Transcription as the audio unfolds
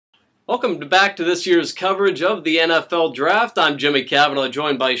Back to this year's coverage of the NFL Draft. I'm Jimmy Cavanaugh,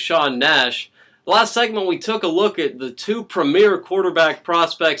 joined by Sean Nash. Last segment, we took a look at the two premier quarterback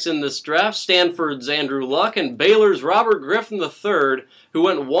prospects in this draft, Stanford's Andrew Luck and Baylor's Robert Griffin III, who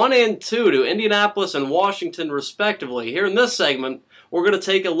went 1 and 2 to Indianapolis and Washington, respectively. Here in this segment, we're going to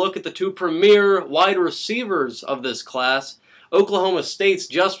take a look at the two premier wide receivers of this class, Oklahoma State's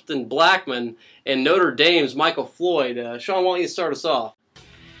Justin Blackmon and Notre Dame's Michael Floyd. Sean, why don't you start us off?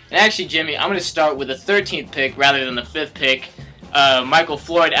 And actually, Jimmy, I'm going to start with the 13th pick rather than the 5th pick. Michael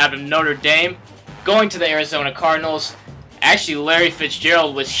Floyd out of Notre Dame, going to the Arizona Cardinals. Actually, Larry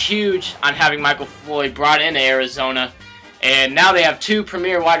Fitzgerald was huge on having Michael Floyd brought into Arizona. And now they have two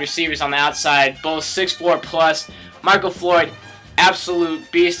premier wide receivers on the outside, both 6'4 plus. Michael Floyd,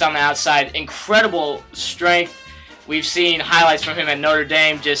 absolute beast on the outside, incredible strength. We've seen highlights from him at Notre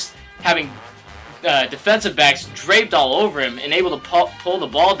Dame, just having defensive backs draped all over him and able to pull the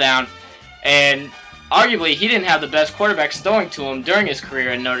ball down. And arguably, he didn't have the best quarterbacks throwing to him during his career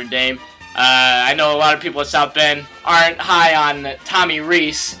at Notre Dame. I know a lot of people at South Bend aren't high on Tommy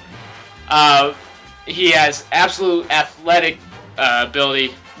Rees. He has absolute athletic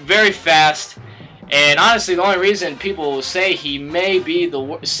ability, very fast, and honestly, the only reason people will say he may be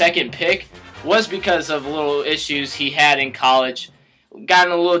the second pick was because of little issues he had in college. Got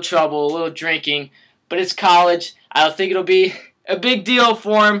in a little trouble, a little drinking, but it's college. I don't think it'll be a big deal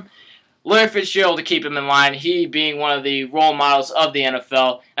for him. Larry Fitzgerald to keep him in line, he being one of the role models of the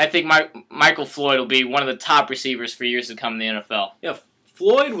NFL. I think Michael Floyd will be one of the top receivers for years to come in the NFL. Yeah,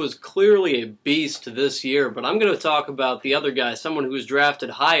 Floyd was clearly a beast this year, but I'm going to talk about the other guy, someone who was drafted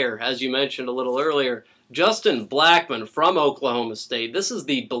higher, as you mentioned a little earlier, Justin Blackmon from Oklahoma State. This is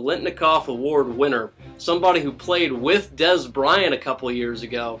the Biletnikoff Award winner, somebody who played with Dez Bryant a couple of years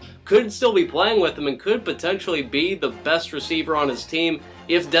ago, could still be playing with him and could potentially be the best receiver on his team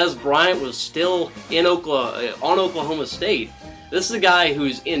if Dez Bryant was still on Oklahoma State. This is a guy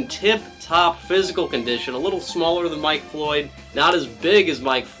who's in tip-top physical condition, a little smaller than Mike Floyd, not as big as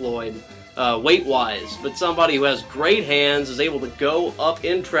Mike Floyd, weight-wise, but somebody who has great hands, is able to go up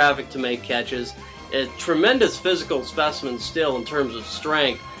in traffic to make catches, a tremendous physical specimen still in terms of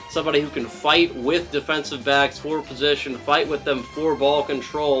strength, somebody who can fight with defensive backs for position, fight with them for ball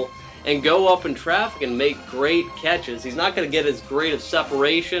control, and go up in traffic and make great catches. He's not going to get as great of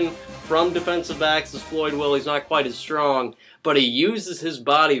separation from defensive backs as Floyd will. He's not quite as strong, but he uses his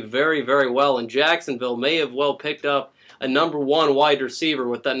body very, very well, and Jacksonville may have well picked up a #1 wide receiver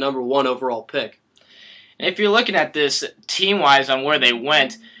with that #1 overall pick. And if you're looking at this team-wise on where they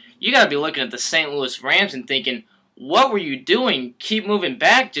went, you got to be looking at the St. Louis Rams and thinking, what were you doing? Keep moving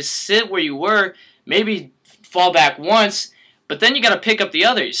back. Just sit where you were. Maybe fall back once, but then you got to pick up the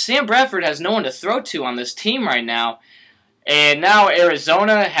others. Sam Bradford has no one to throw to on this team right now, and now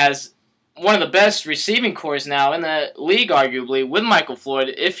Arizona has one of the best receiving corps now in the league, arguably, with Michael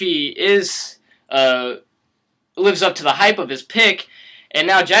Floyd, if he is lives up to the hype of his pick. And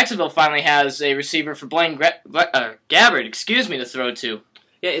now Jacksonville finally has a receiver for Blaine Gabbert, to throw to.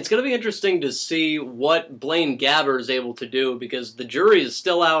 Yeah, it's going to be interesting to see what Blaine Gabbert is able to do because the jury is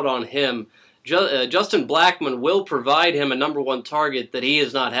still out on him. Justin Blackmon will provide him a #1 target that he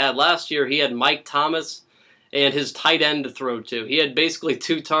has not had. Last year, he had Mike Thomas and his tight end to throw to. He had basically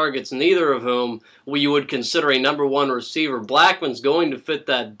 2 targets, neither of whom you would consider a #1 receiver. Blackmon's going to fit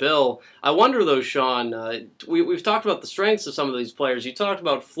that bill. I wonder, though, Sean, we've talked about the strengths of some of these players. You talked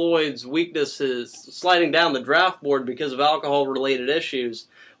about Floyd's weaknesses sliding down the draft board because of alcohol-related issues.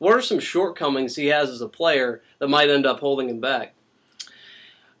 What are some shortcomings he has as a player that might end up holding him back?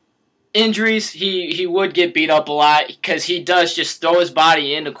 Injuries, he would get beat up a lot because he does just throw his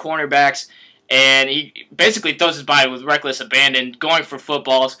body into cornerbacks, and he basically throws his body with reckless abandon, going for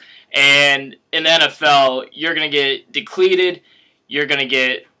footballs. And in the NFL, you're going to get depleted. You're going to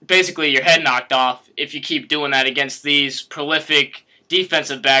get basically your head knocked off if you keep doing that against these prolific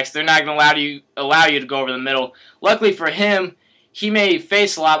defensive backs. They're not going to allow you to go over the middle. Luckily for him, he may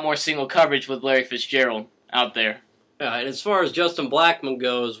face a lot more single coverage with Larry Fitzgerald out there. And as far as Justin Blackmon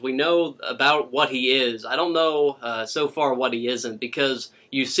goes, we know about what he is. I don't know so far what he isn't because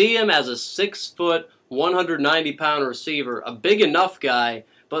you see him as a 6-foot, 190-pound receiver, a big enough guy,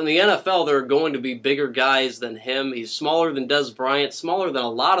 but in the NFL there are going to be bigger guys than him. He's smaller than Dez Bryant, smaller than a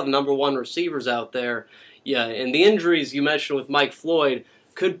lot of #1 receivers out there. Yeah, and the injuries you mentioned with Mike Floyd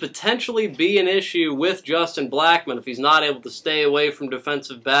could potentially be an issue with Justin Blackmon if he's not able to stay away from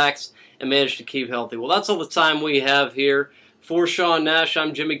defensive backs and manage to keep healthy. Well, that's all the time we have here. For Sean Nash,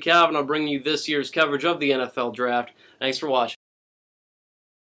 I'm Jimmy Cavanaugh, bringing you this year's coverage of the NFL Draft. Thanks for watching.